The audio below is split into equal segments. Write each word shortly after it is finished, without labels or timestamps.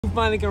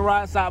finally can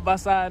ride side by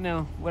side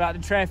now without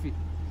the traffic.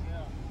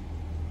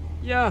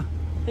 Yeah.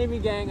 Hemi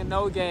gang or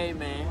no game,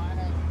 man.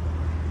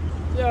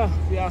 Yeah,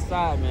 we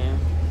outside, man.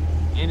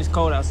 And it's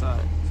cold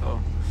outside, so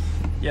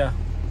yeah.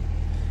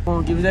 Come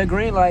on, give me that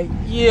green light.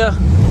 Yeah.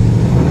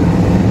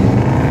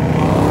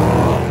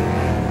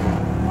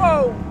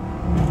 Whoa.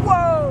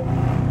 Whoa.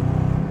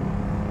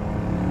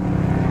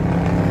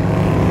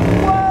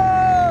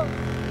 Whoa.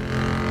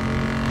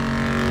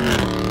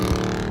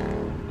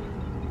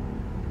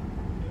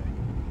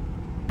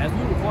 As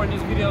we recording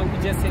this video, we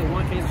just hit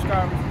 1K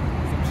subscribers.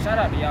 So shout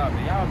out to y'all,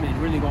 man. Y'all been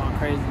really going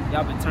crazy.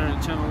 Y'all been turning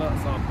the channel up.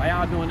 So by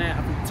y'all doing that,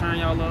 I'm finna turn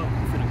y'all up.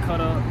 I'm finna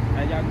cut up.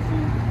 As y'all can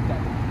see, we got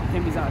the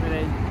Hemis out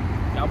today.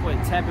 Y'all boy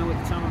tap in with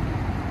the channel. I'm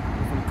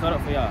finna cut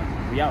up for y'all.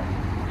 We out.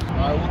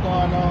 Alright, what's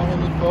going on,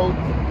 Hemi folks?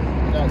 We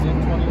got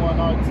this 21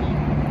 RT. The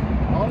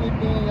only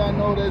thing I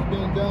know that's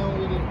been done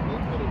with it, they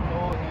put a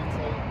cold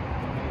intake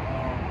and they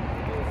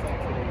did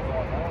something to the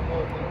exhaust. I don't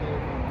know if they did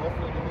any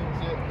muffler delete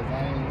yet because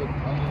I ain't looked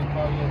under the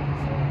car yet.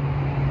 So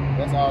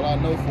that's all I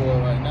know for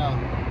it right now.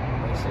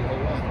 That shit they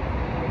run.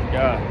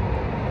 Yeah.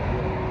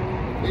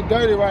 They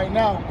dirty right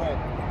now, but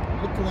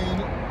we'll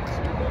clean it. It's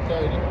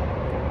dirty.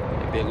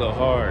 It be a little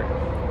hard.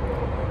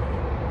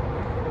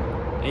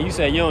 And you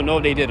said you don't know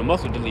if they did a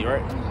muscle delete,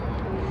 right?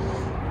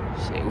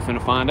 Shit, we finna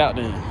find out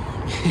then.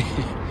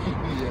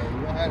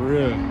 Yeah, for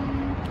real.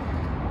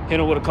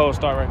 Hit him with a cold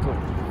start right quick.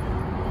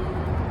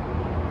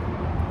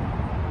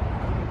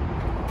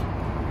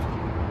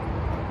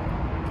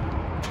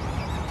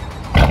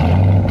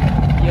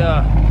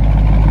 Yeah.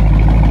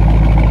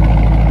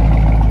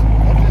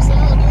 That bitch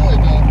sound good,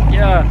 though.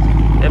 Yeah,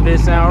 that bitch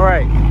sound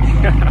right.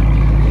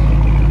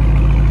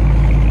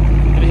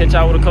 Gonna hit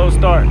y'all with a cold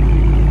start.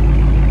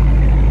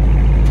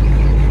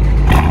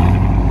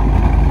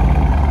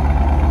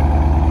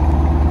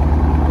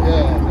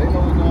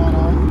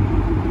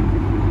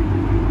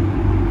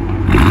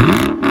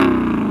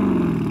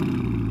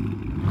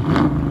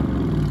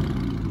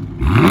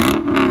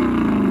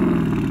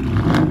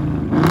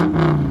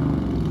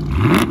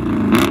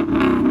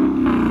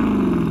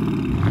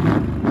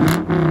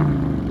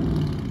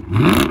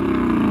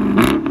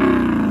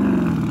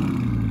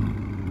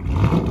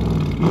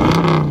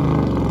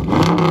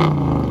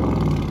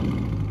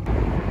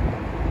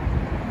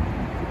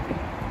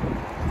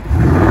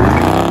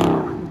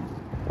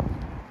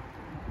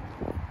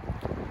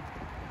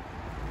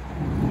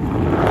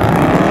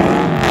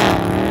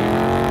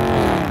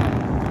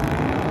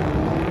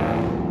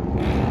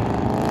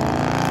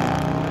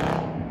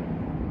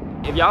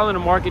 If y'all in the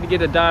market to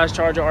get a Dodge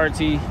Charger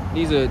RT,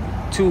 these are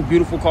two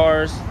beautiful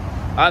cars.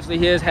 Obviously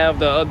his have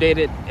the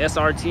updated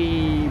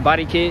SRT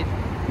body kit.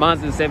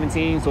 Mine's the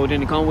 17, so it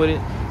didn't come with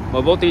it.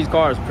 But both of these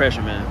cars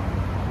pressure, man.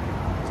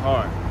 It's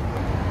hard.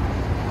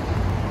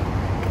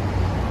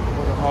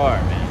 It's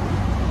hard, man.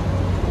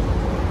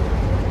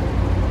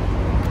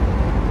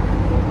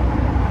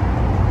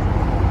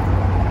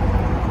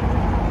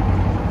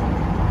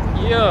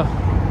 Yeah.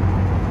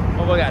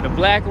 Oh, we got the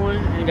black one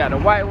and got the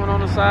white one on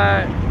the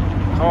side.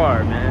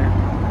 Hard,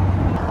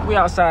 man. We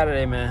outside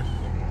today, man.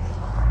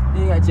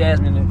 You got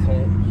Jasmine in the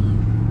cut.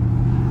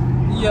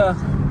 Yeah.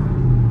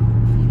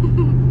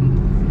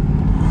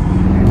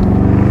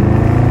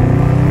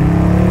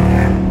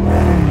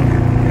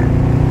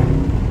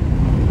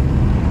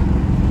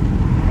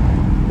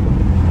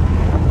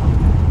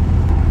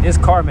 This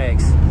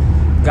CarMax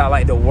got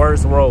like the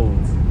worst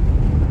roads.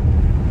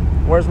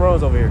 Worst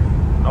roads over here.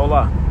 No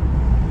lie.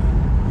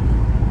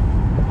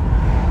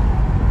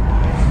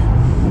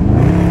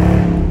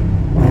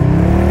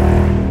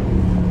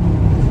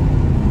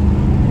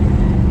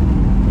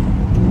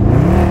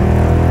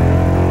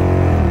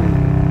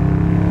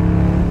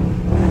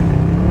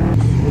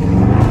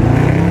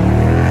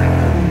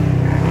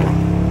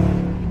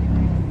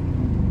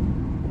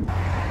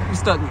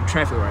 Stuck in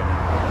traffic right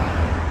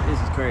now.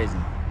 This is crazy.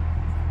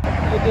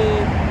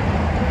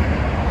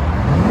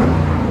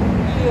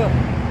 Yeah.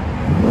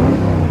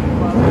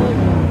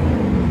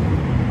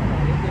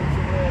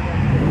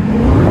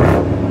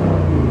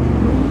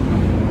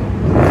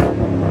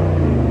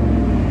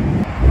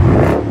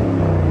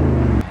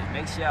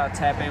 Make sure y'all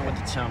tap in with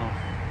the channel.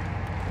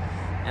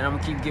 And I'm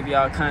gonna keep giving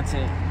y'all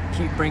content.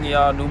 Keep bringing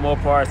y'all more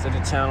parts to the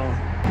channel.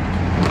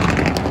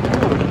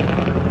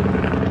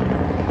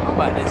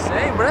 About to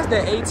say, but that's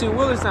that 18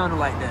 wheeler sounding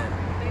like that.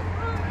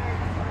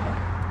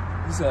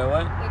 You said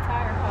what? The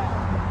tire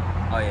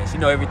pop. Oh yeah, she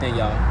know everything,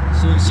 y'all.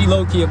 She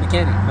low key a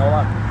mechanic. No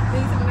lie. We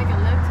need to make a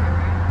left turn,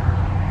 right?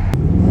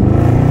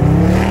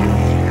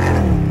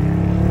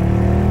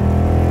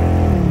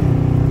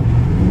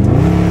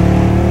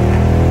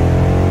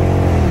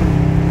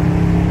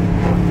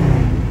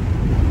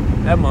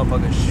 That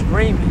motherfucker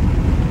screaming.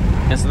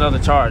 It's another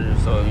Charger,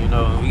 so you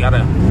know we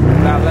gotta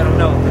let them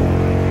know.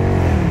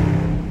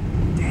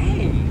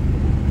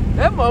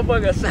 That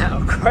motherfucker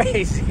sound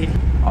crazy.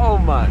 Oh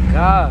my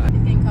god. It's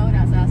getting cold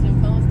outside, so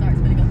cold starts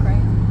gonna go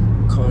crazy.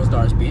 Cold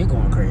starts being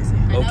going crazy.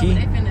 Low key.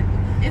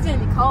 It's gonna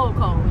be cold.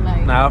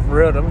 Like. Nah, for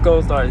real, them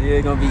cold starts,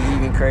 yeah, gonna be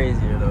even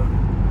crazier though.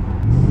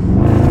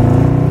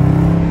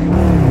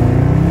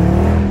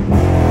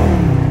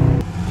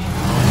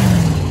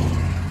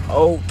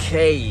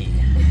 okay.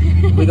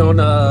 We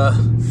gonna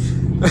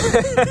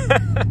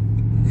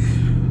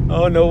I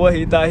don't know what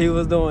he thought he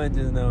was doing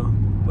just now,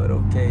 but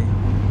okay.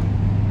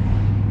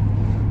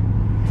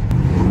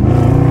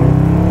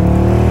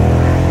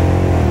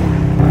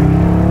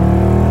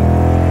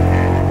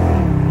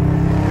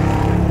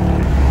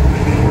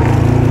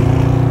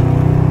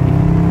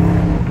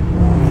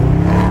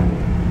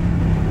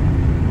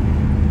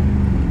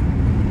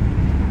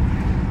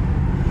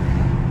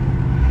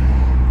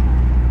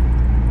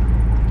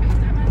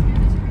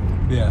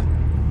 Yeah.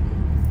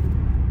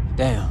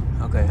 Damn.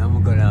 Okay, I'm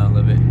gonna go down a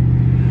little bit.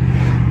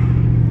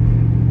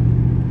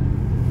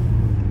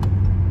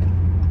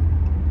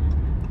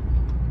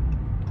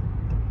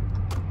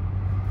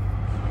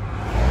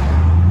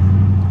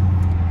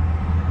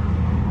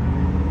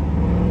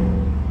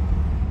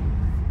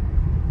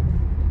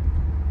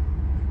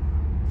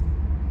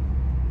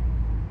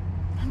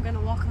 I'm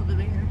gonna walk over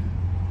there.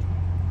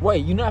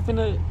 Wait, you not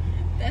finna?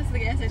 That's the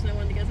gas station I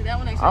wanted to go to. That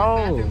one actually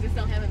has a bathroom, just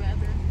don't have a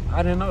bathroom.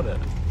 I didn't know that.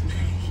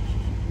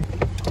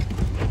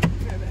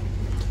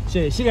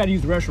 Shit, she gotta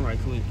use the restroom right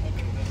quick.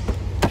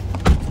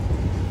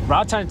 Bro,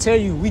 I'm trying to tell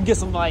you, we get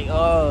some like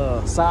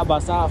side by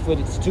side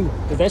footage too,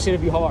 cause that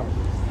shit'd be hard.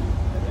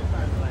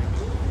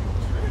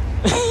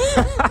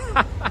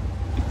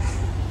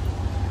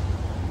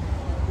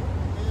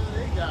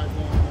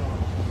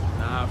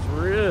 Nah,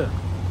 for real.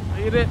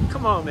 Look at that.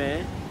 Come on,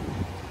 man.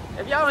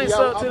 If y'all ain't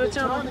sub to the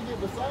channel, trying to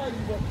get beside you,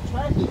 but the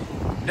traffic.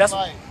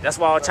 that's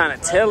why I was trying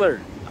to tell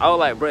her. I was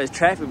like, bro, it's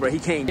traffic, bro. He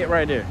can't get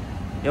right there.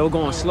 Yo,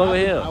 going slow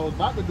as hell. I was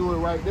about to do it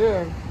right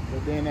there,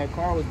 but then that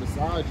car was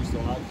beside you, so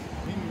I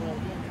hit me right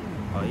there.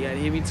 Oh, you gotta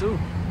hit me too.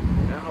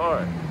 That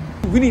hard.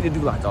 We need to do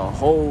like a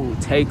whole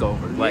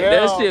takeover. Like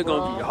Yeah, that shit bro.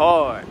 gonna be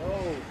hard. No, that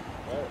would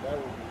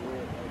be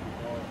weird.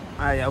 That would be hard.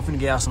 All right, y'all finna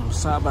get out some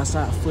side by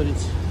side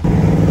footage.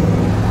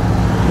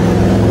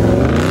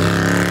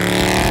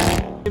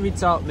 Let me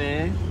talk,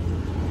 man.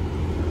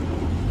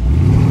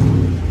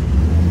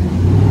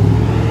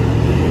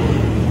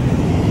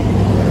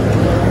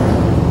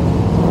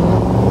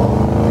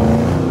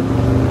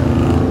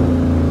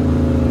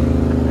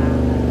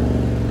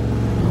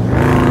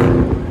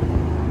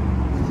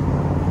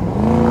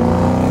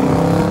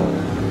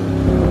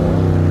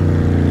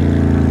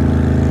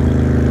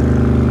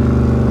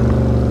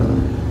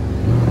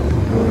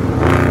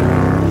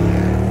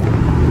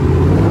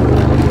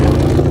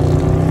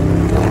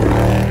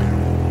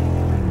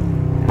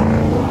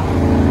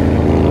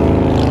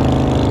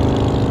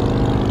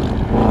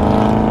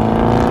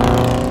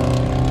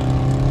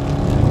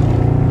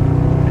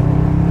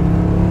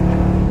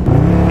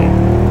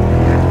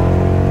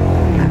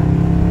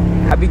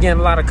 Be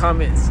getting a lot of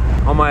comments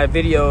on my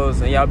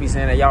videos and y'all be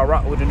saying that y'all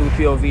rock with the new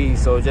POV,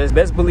 so just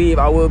best believe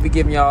I will be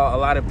giving y'all a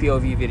lot of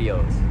POV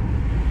videos.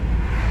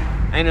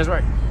 Ain't this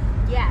right?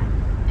 Yeah,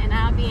 and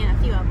I'll be in a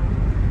few of them.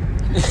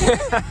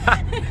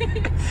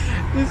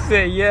 You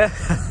said yeah.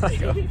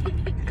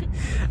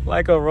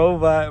 Like a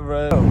robot,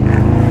 bro.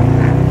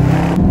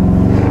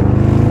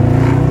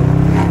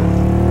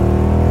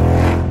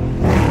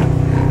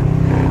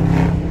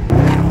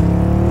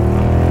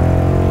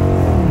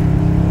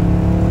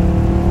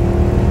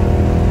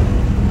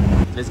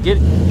 Let's get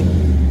it.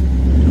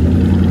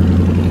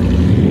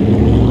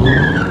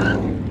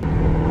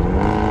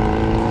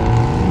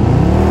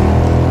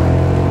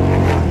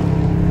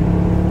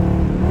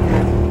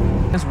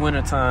 It's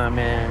winter time,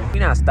 man. We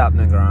not stopping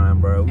the grind,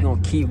 bro. We gonna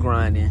keep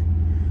grinding.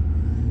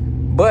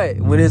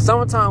 But when it's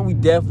summertime, we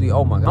definitely,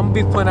 oh my God. I'm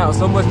gonna be putting out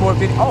so much more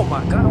video. Oh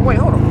my God, wait,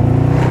 hold on.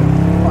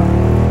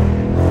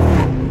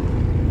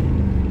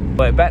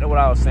 But back to what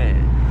I was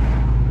saying.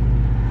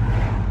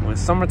 When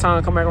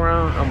summertime come back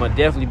around, I'm gonna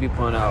definitely be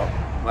putting out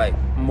like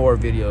more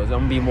videos. I'm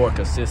gonna be more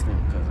consistent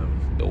because of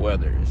the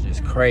weather. It's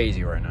just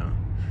crazy right now.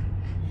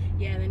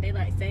 Yeah, then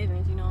daylight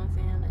savings, you know what I'm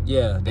saying? Like,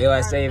 Yeah,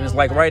 daylight savings.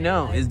 Like right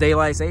now, it's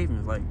daylight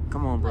savings. Like,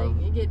 come on, bro.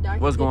 Like, it get dark.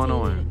 What's going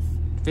on? Minutes.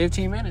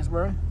 15 minutes,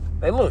 bro.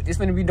 Hey, look, it's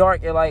gonna be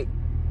dark at like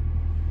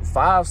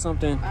 5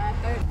 something.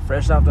 5:30.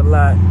 Fresh off the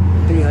lot,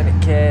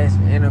 300 cash,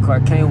 and the car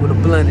came with a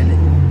blunt in it.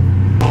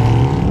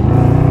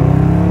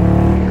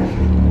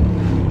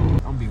 I'm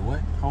gonna be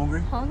what?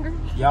 Hungry? Hungry?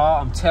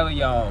 Y'all, I'm telling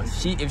y'all,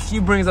 if she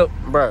brings up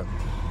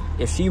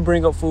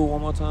food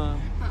one more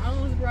time. I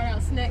almost brought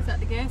out snacks at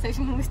the gas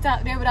station when we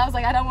stopped there, but I was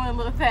like, I don't want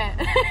to look fat.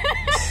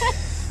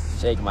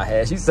 Shaking my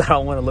head. She said I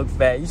don't want to look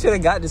fat. You should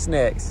have got the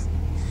snacks.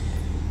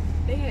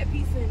 They had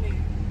pizza in there.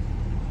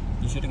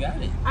 You should have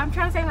got it. I'm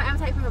trying to save my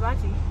appetite for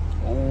hibachi.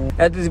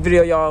 After this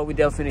video, y'all, we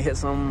definitely finna hit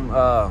some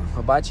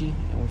hibachi,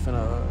 and we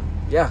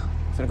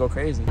finna go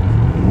crazy. We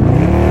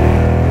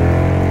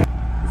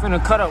finna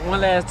cut up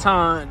one last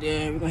time,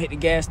 then we're gonna hit the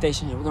gas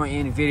station, and we're gonna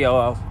end the video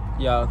off,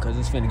 y'all, cause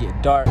it's finna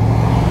get dark.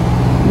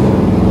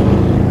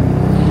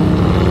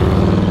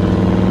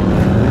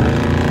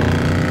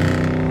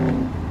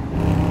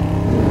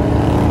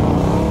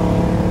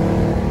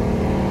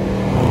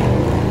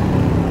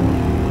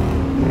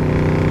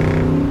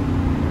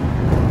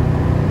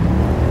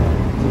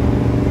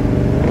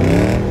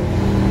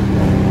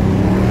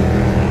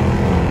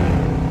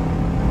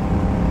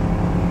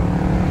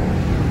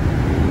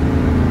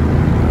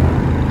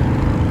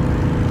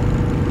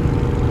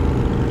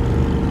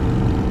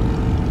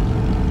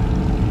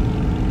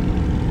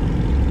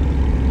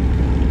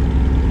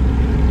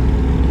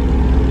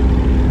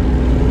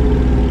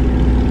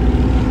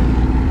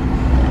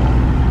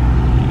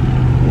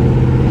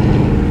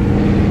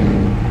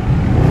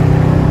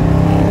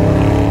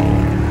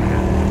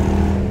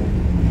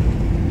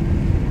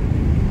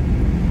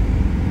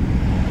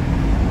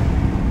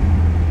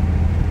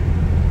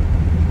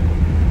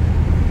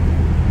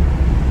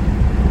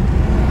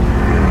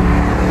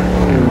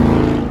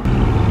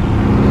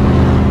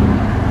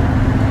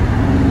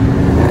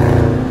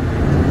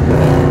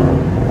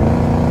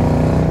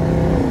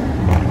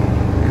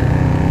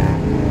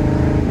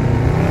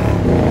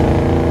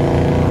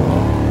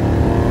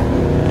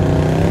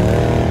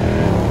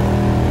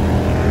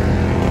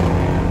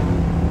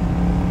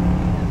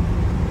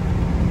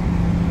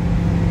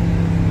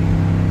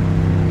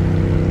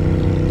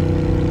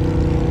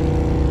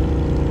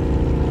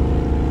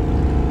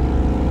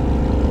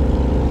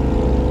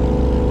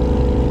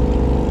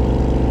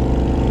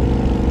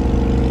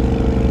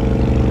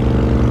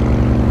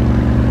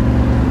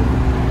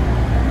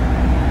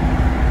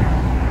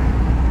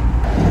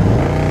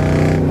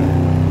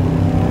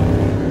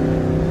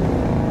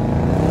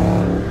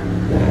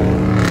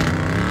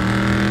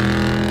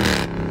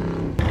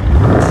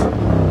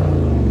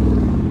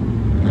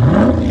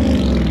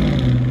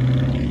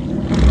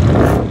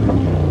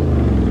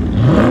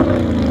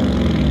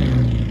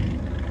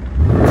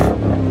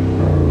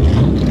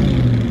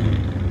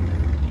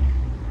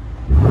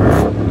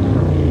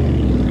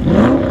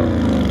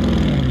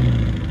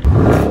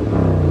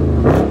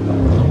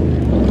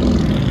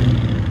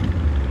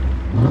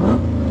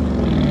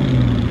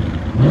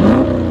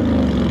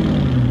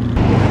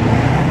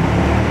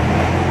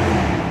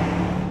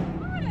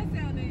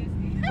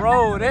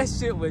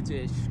 it was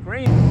just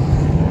screaming.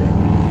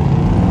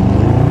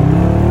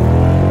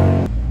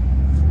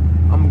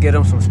 I'm gonna get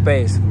him some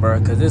space, bro,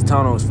 because this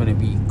tunnel is finna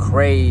be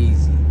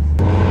crazy.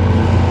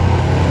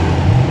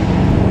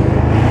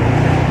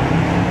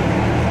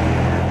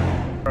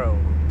 Bro,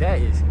 that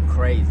is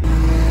crazy.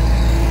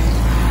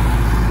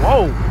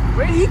 Whoa,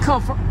 where did he come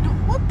from?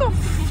 Dude, what the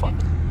fuck?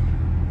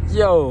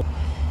 Yo.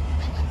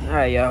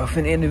 Alright, y'all,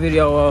 finna end the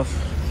video off.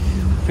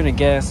 Finna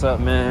gas up,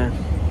 man.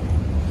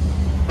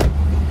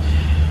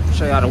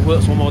 Show y'all the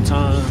whips one more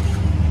time.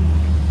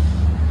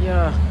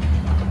 Yeah.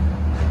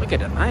 Look at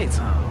the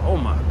nighttime. Oh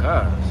my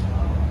gosh.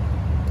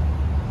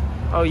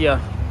 Oh yeah,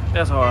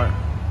 that's hard.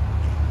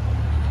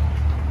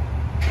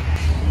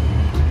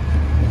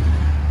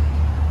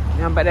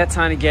 Now I'm about that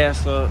time to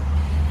gas up.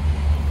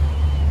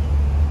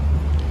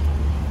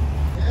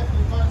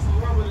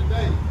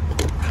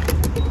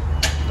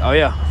 Oh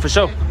yeah, for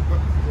sure.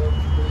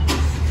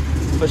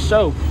 For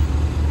sure.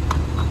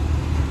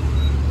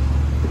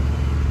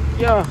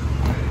 Yeah.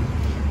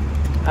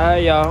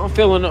 Alright, y'all, I'm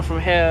filling up from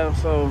half,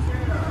 so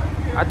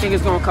I think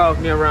it's gonna cost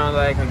me around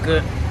like a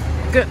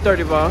good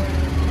 30 ball.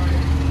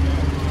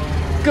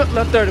 Good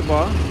little 30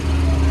 ball.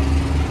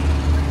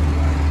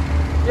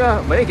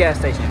 Yeah, but the gas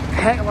station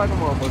packed like a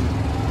motherfucker.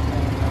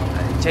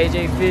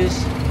 JJ Fish,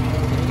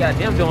 you got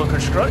them doing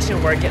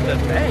construction work at the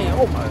thing.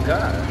 Oh my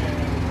god.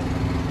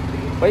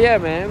 But yeah,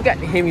 man, we got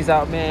the Hemis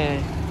out,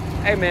 man.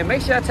 Hey man,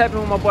 make sure I tap in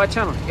with my boy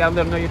channel. You gotta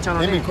let them know your channel.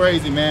 Hemi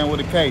crazy, man, with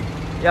a K.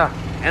 Yeah,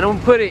 and I'm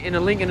gonna put it in the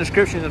link in the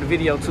description of the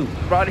video too.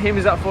 Brought the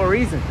Hemis out for a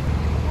reason.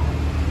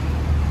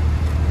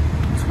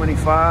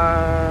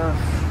 25.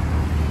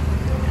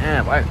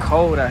 Damn, it's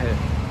cold out here.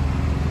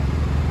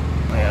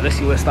 Oh yeah, let's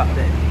see where it stopped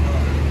at.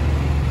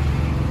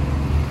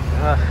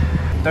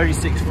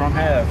 36 from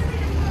half.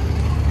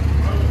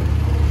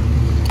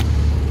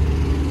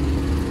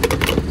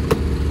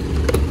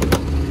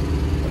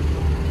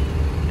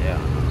 Yeah,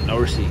 no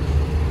receipt.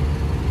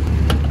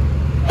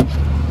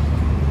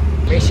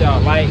 Make sure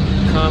y'all like,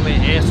 comment,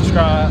 and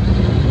subscribe.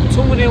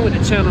 Tune in with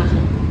the channel.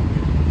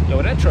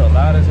 Yo, that truck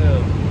loud as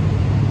hell.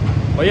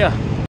 But yeah.